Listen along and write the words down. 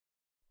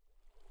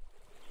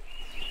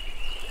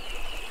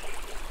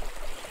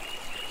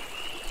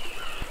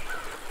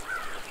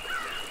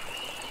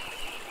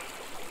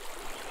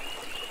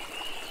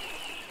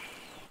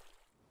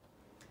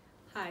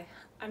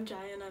I'm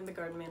Jaya and I'm the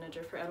garden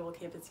manager for Edible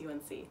Campus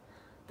UNC.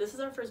 This is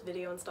our first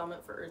video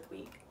installment for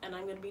EarthWeek, and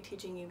I'm going to be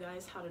teaching you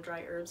guys how to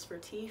dry herbs for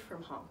tea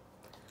from home.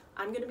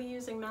 I'm going to be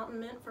using mountain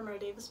mint from our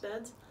Davis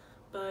beds,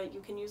 but you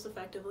can use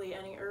effectively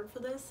any herb for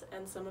this,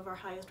 and some of our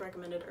highest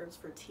recommended herbs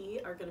for tea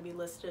are going to be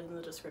listed in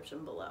the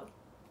description below.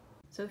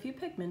 So if you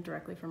pick mint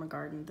directly from a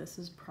garden, this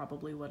is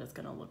probably what it's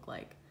going to look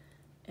like.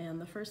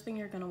 And the first thing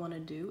you're going to want to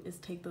do is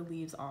take the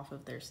leaves off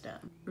of their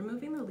stem.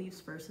 Removing the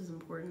leaves first is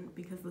important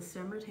because the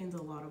stem retains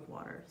a lot of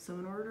water. So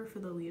in order for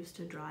the leaves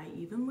to dry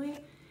evenly,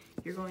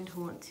 you're going to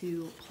want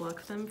to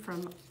pluck them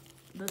from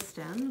the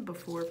stem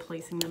before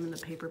placing them in the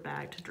paper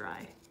bag to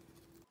dry.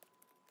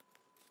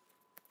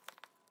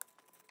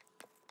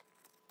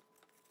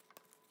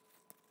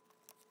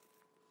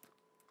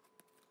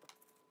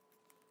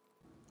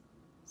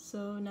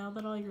 So now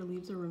that all your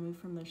leaves are removed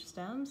from their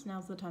stems,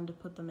 now's the time to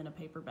put them in a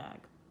paper bag.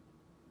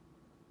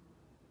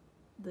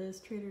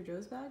 This Trader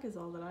Joe's bag is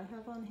all that I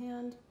have on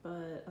hand,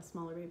 but a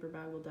smaller paper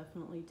bag will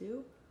definitely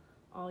do.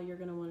 All you're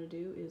going to want to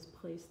do is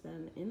place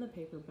them in the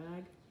paper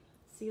bag,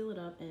 seal it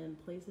up, and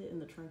place it in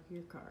the trunk of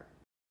your car.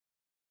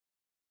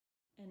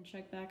 And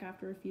check back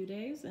after a few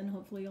days, and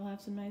hopefully you'll have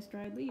some nice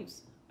dried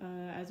leaves.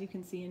 As you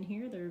can see in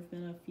here, there have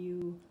been a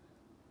few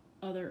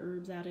other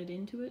herbs added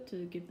into it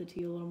to give the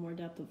tea a little more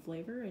depth of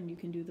flavor, and you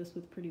can do this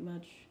with pretty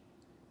much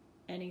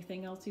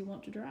anything else you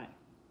want to dry.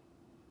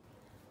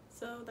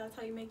 So that's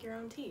how you make your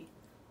own tea.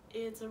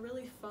 It's a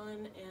really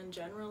fun and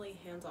generally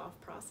hands-off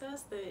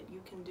process that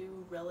you can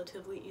do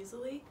relatively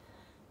easily,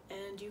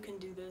 and you can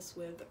do this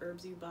with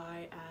herbs you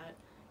buy at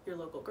your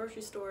local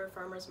grocery store,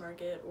 farmer's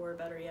market, or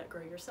better yet,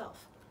 grow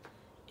yourself.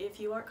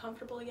 If you aren't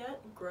comfortable yet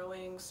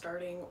growing,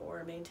 starting,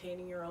 or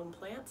maintaining your own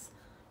plants,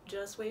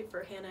 just wait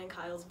for Hannah and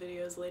Kyle's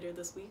videos later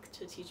this week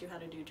to teach you how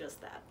to do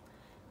just that.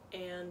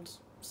 And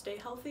stay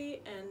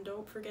healthy, and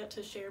don't forget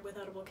to share with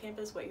Edible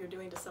Campus what you're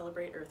doing to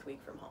celebrate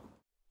EarthWeek from home.